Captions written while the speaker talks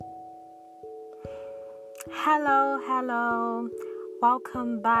Hello.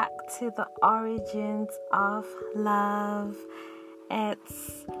 Welcome back to the origins of love.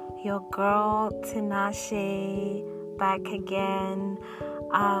 It's your girl Tinashe back again.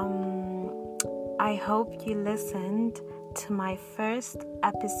 I hope you listened to my first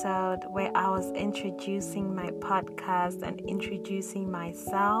episode where I was introducing my podcast and introducing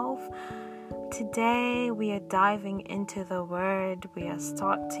myself. Today we are diving into the word. We are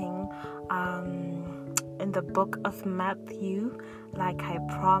starting in the book of Methew, like I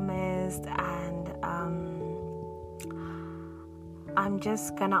promised, and I'm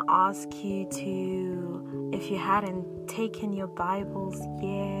just gonna ask you to, if you hadn't taken your Bibles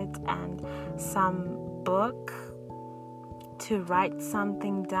yet and some book, to write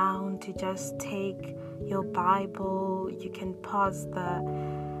something down, to just take your Bible. You can pause the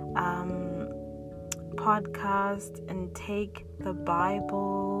podcast and take the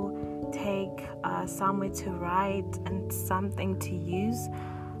Bible, take somewhere to write and something to use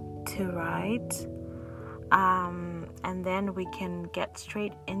to write, and then we can get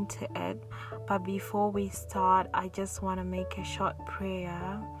straight into it. But before we start, I just want to make a short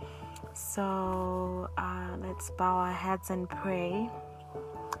prayer. So let's bow our heads and pray.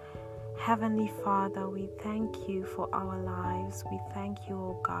 Heavenly Father, we thank you for our lives. We thank you,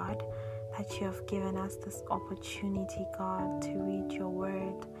 oh God, that you have given us this opportunity, God, to read your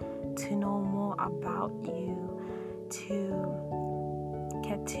word, to know more about you, to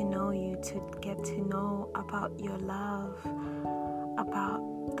get to know you, to get to know about your love, about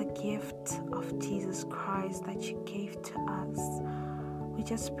the gift of Jesus Christ that you gave to us. We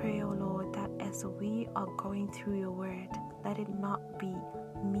just pray, oh Lord, that as we are going through your word, let it not be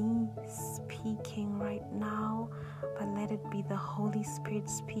me speaking right now, but let it be the Holy Spirit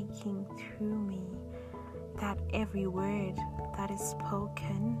speaking through me, that every word that is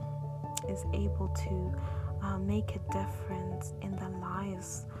spoken is able to make a difference in the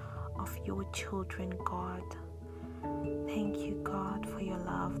lives of your children, God. Thank you, God, for your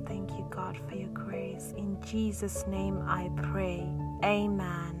love. Thank you, God, for your grace. In Jesus' name I pray.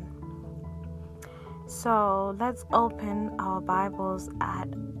 Amen. So let's open our Bibles at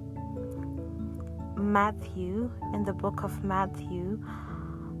Methew, in the book of Methew,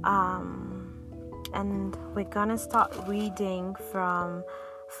 and we're gonna start reading from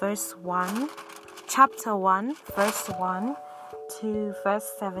chapter 1, verse 1 to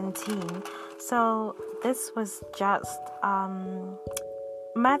verse 17. So this was just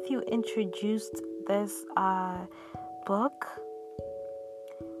Methew introduced this book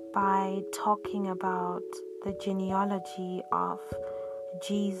by talking about the genealogy of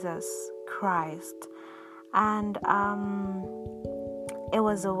Jesus Christ. And it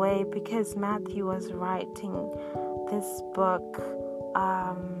was a way, because Methew was writing this book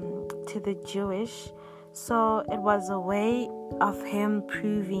to the Jewish, so it was a way of him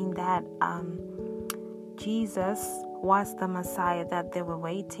proving that Jesus was the Messiah that they were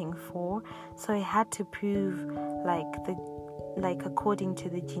waiting for. So he had to prove, like according to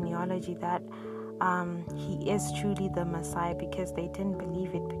the genealogy, that he is truly the Messiah, because they didn't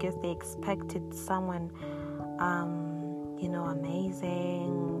believe it, because they expected someone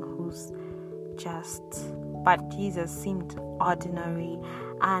amazing, who's just, but Jesus seemed ordinary.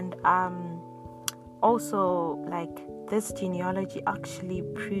 And also, like, this genealogy actually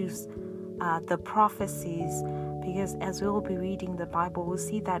proves the prophecies, because as we will be reading the Bible, we'll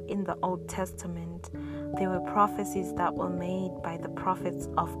see that in the Old Testament there were prophecies that were made by the prophets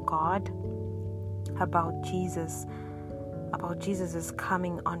of God about Jesus'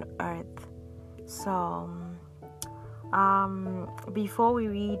 coming on earth. So before we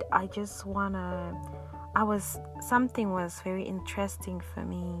read, something was very interesting for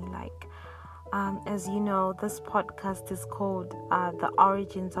me. Like, as you know, this podcast is called The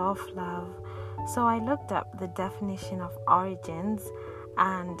Origins of Love. So I looked up the definition of origins,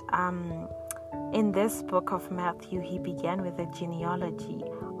 and in this book of Methew, he began with a genealogy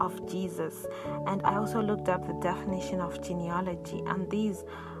of Jesus. And I also looked up the definition of genealogy, and these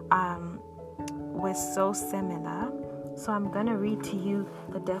were so similar. So I'm going to read to you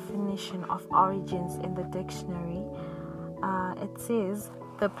the definition of origins in the dictionary. It says,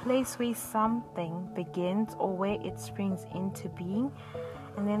 the place where something begins or where it springs into being.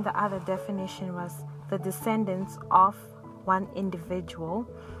 And then the other definition was the descendants of one individual.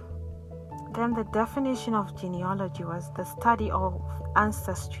 Then the definition of genealogy was the study of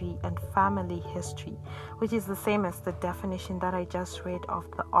ancestry and family history, which is the same as the definition that I just read of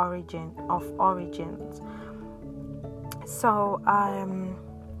the origins. So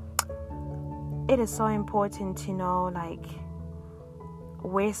it is so important to know, like,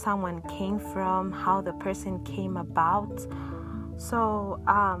 where someone came from, how the person came about. So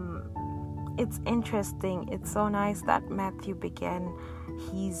it's interesting. It's so nice that Methew began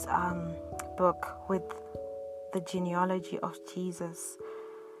his book with the genealogy of Jesus.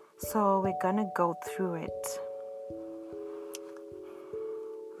 So we're gonna go through it.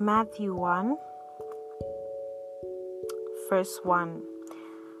 Methew 1, verse 1.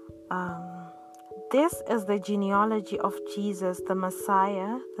 This is the genealogy of Jesus, the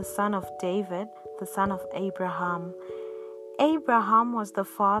Messiah, the son of David, the son of Abraham. Abraham was the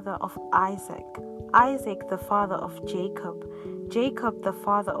father of Isaac, Isaac the father of Jacob, Jacob the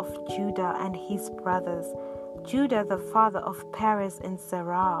father of Judah and his brothers, Judah the father of Perez and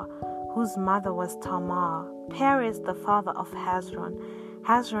Zerah, whose mother was Tamar, Perez the father of Hezron,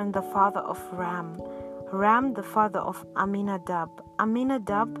 Hezron the father of Ram, Ram the father of Aminadab,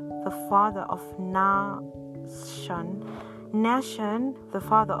 Aminadab the father of Nahshon, Nahshon the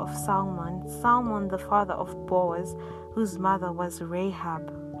father of Salmon, Salmon the father of Boaz, whose mother was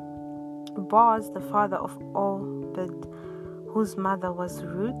Rahab, Boaz the father of Obed, whose mother was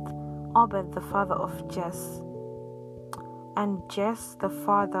Ruth, Obed the father of Jess, and Jess the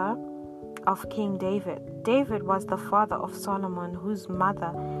father of King David. David was the father of Solomon, whose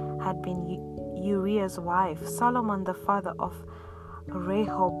mother had been Uriah's wife. Solomon the father of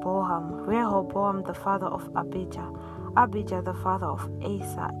Rehoboam, Rehoboam the father of Abijah, Abijah the father of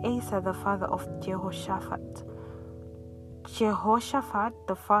Asa, Asa the father of Jehoshaphat, Jehoshaphat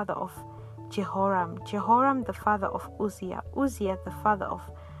the father of Jehoram, Jehoram the father of Uzziah, Uzziah the father of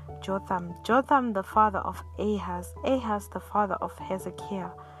Jotham, Jotham the father of Ahaz, Ahaz the father of Hezekiah,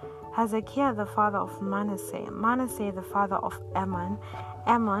 Hezekiah the father of Manasseh, Manasseh the father of Ammon,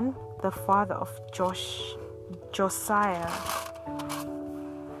 Ammon the father of Josiah.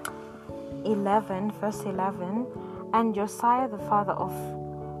 11, verse 11, and Josiah the father of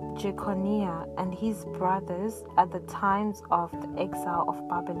Jeconiah and his brothers at the times of the exile of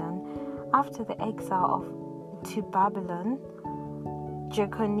Babylon. After the exile to Babylon,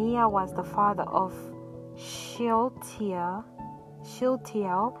 Jeconiah was the father of Shealtiel,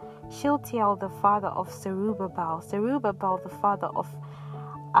 Shealtiel the father of Zerubbabel, Zerubbabel the father of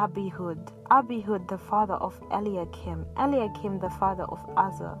Abihud, Abihud the father of Eliakim, Eliakim the father of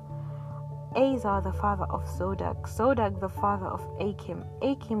Azar, Azar the father of Zodak, Zodak the father of Achim,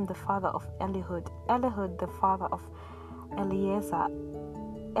 Achim the father of Elihud, Elihud the father of Eleazar,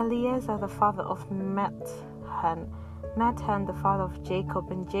 Eleazar the father of Mathan, Mathan the father of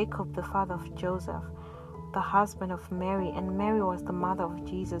Jacob, and Jacob the father of Joseph, the husband of Mary, and Mary was the mother of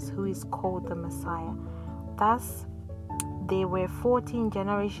Jesus, who is called the Messiah. Thus there were 14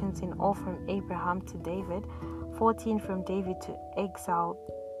 generations in all from Abraham to David, 14 from David to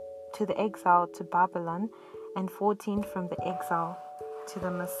the exile to Babylon, and 14 from the exile to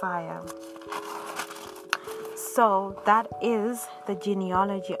the Messiah. So that is the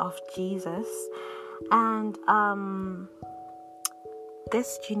genealogy of Jesus. And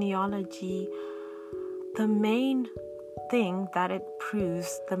this genealogy, the main thing that it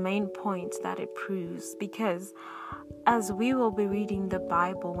proves, the main point that it proves, because as we will be reading the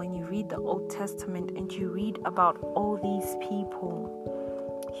Bible, when you read the Old Testament and you read about all these people,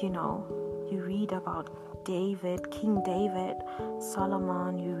 you read about David, King David,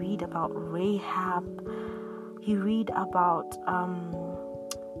 Solomon, you read about Rahab, you read about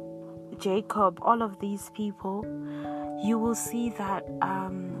Jacob, all of these people, you will see that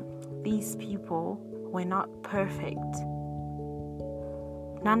these people were not perfect.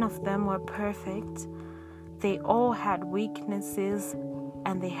 None of them were perfect. They all had weaknesses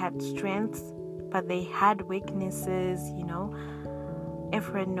and they had strengths, but they had weaknesses,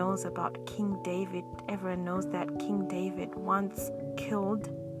 Everyone knows about King David. Everyone knows that King David once killed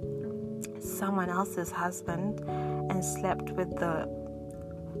someone else's husband and slept with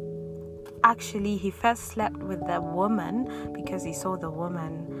he first slept with the woman because he saw the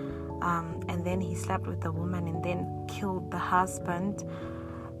woman, and then he slept with the woman and then killed the husband.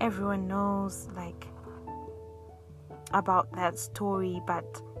 Everyone knows about that story,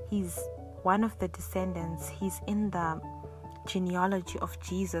 but he's one of the descendants. He's in the genealogy of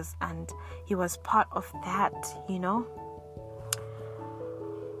Jesus, and he was part of that.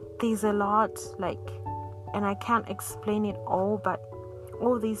 There's a lot, and I can't explain it all, but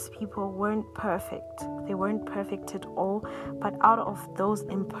all these people weren't perfect. They weren't perfect at all, but out of those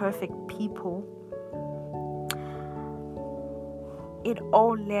imperfect people, it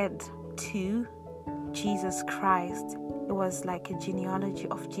all led to Jesus Christ. It was like a genealogy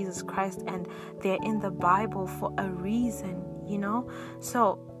of Jesus Christ, and they're in the Bible for a reason,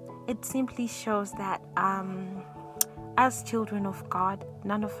 So it simply shows that as children of God,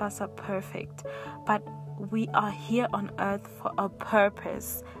 none of us are perfect, but we are here on earth for a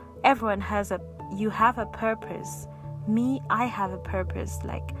purpose. Everyone you have a purpose. Me, I have a purpose.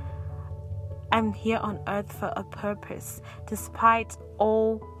 Like, I'm here on earth for a purpose. Despite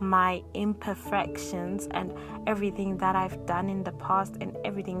all my imperfections and everything that I've done in the past and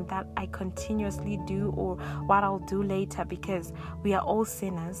everything that I continuously do or what I'll do later, because we are all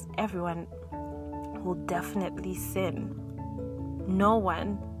sinners. Everyone will definitely sin. No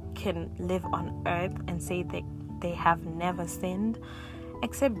one can live on earth and say that they have never sinned,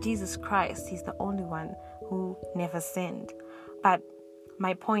 except Jesus Christ. He's the only one who never sinned. But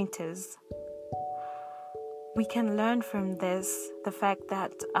my point is, we can learn from this the fact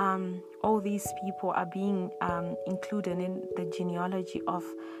that all these people are being included in the genealogy of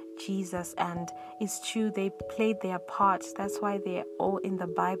Jesus, and it's true, they played their parts. That's why they're all in the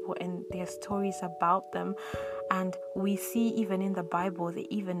Bible and there are stories about them. And we see even in the Bible, they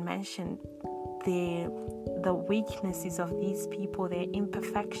even mention the weaknesses of these people, their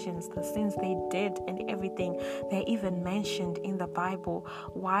imperfections, the sins they did and everything. They're even mentioned in the Bible.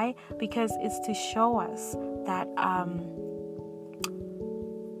 Why? Because it's to show us that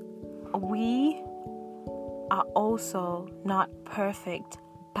we are also not perfect,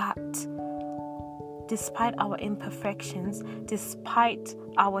 but despite our imperfections, despite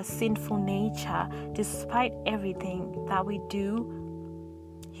our sinful nature, despite everything that we do,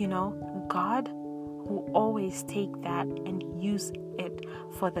 God will always take that and use it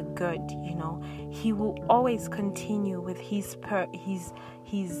for the good. He will always continue with his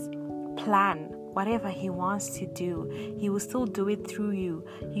plan. Whatever he wants to do, he will still do it through you.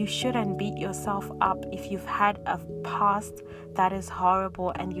 You shouldn't beat yourself up if you've had a past that is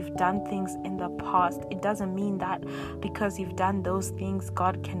horrible and you've done things in the past. It doesn't mean that because you've done those things,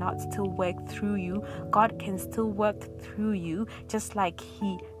 God cannot still work through you. God can still work through you, just like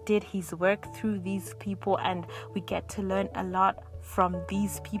he did his work through these people, and we get to learn a lot from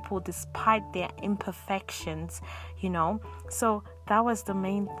these people despite their imperfections. So that was the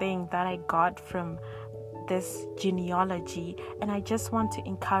main thing that I got from this genealogy. And I just want to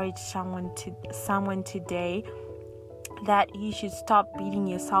encourage someone today that you should stop beating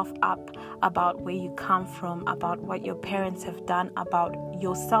yourself up about where you come from, about what your parents have done, about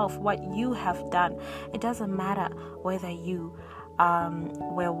yourself, what you have done. It doesn't matter whether you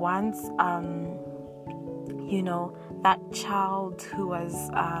were once that child who was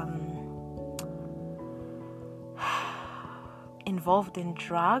involved in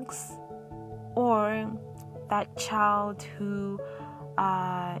drugs, or that child who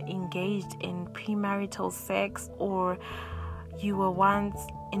engaged in premarital sex, or you were once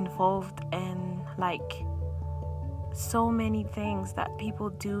involved in so many things that people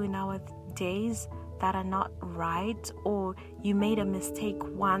do in our days that are not right, or you made a mistake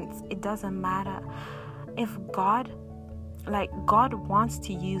once. It doesn't matter. If God wants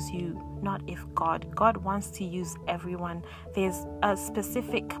to use you, not if God wants to use everyone. There's a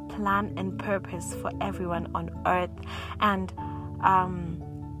specific plan and purpose for everyone on earth. And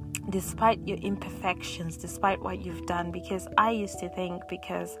despite your imperfections, despite what you've done, because I used to think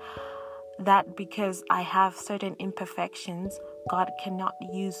because I have certain imperfections, God cannot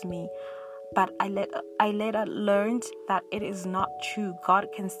use me. But I later learned that it is not true. God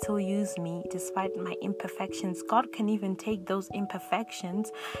can still use me despite my imperfections. God can even take those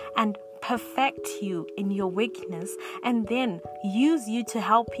imperfections and perfect you in your weakness, and then use you to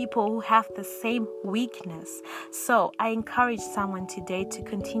help people who have the same weakness. So I encourage someone today to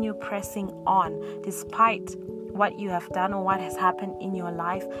continue pressing on despite what you have done or what has happened in your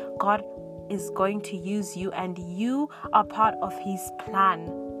life. God is going to use you, and you are part of his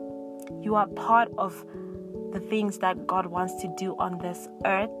plan. You are part of the things that God wants to do on this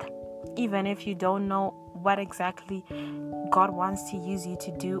earth. Even if you don't know what exactly God wants to use you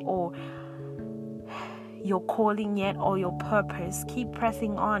to do, or your calling yet, or your purpose, keep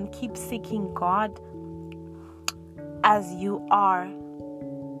pressing on, keep seeking God as you are.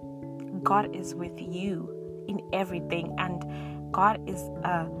 God is with you in everything, and God is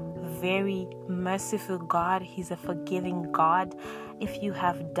a very merciful God. He's a forgiving God. If you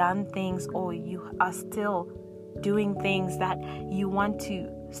have done things, or you are still doing things that you want to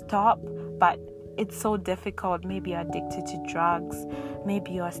stop, but it's so difficult, maybe you're addicted to drugs,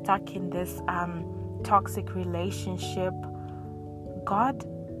 maybe you're stuck in this toxic relationship, God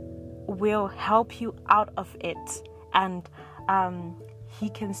will help you out of it, and he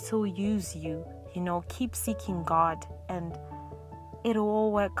can still use you. Keep seeking God, and it'll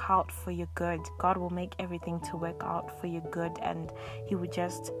all work out for your good. God will make everything to work out for your good, and he will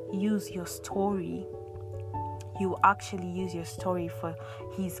just use your story, you actually use your story for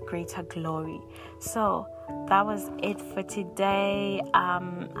His greater glory. So that was it for today.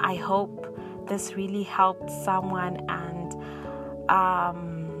 I hope this really helped someone, and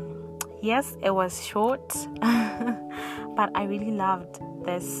yes, it was short, but I really loved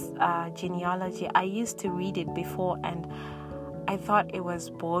this genealogy. I used to read it before and I thought it was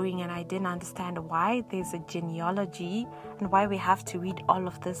boring, and I didn't understand why there's a genealogy and why we have to read all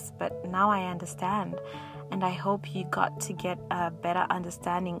of this, but now I understand, and I hope you got to get a better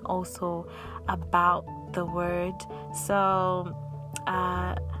understanding also about the word. So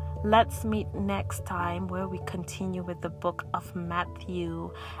let's meet next time, where we continue with the book of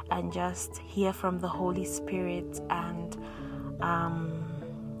Methew and just hear from the Holy Spirit and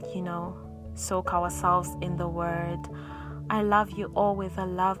soak ourselves in the word. I love you all with the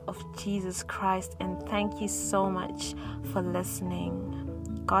love of Jesus Christ, and thank you so much for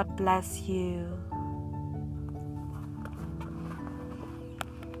listening. God bless you.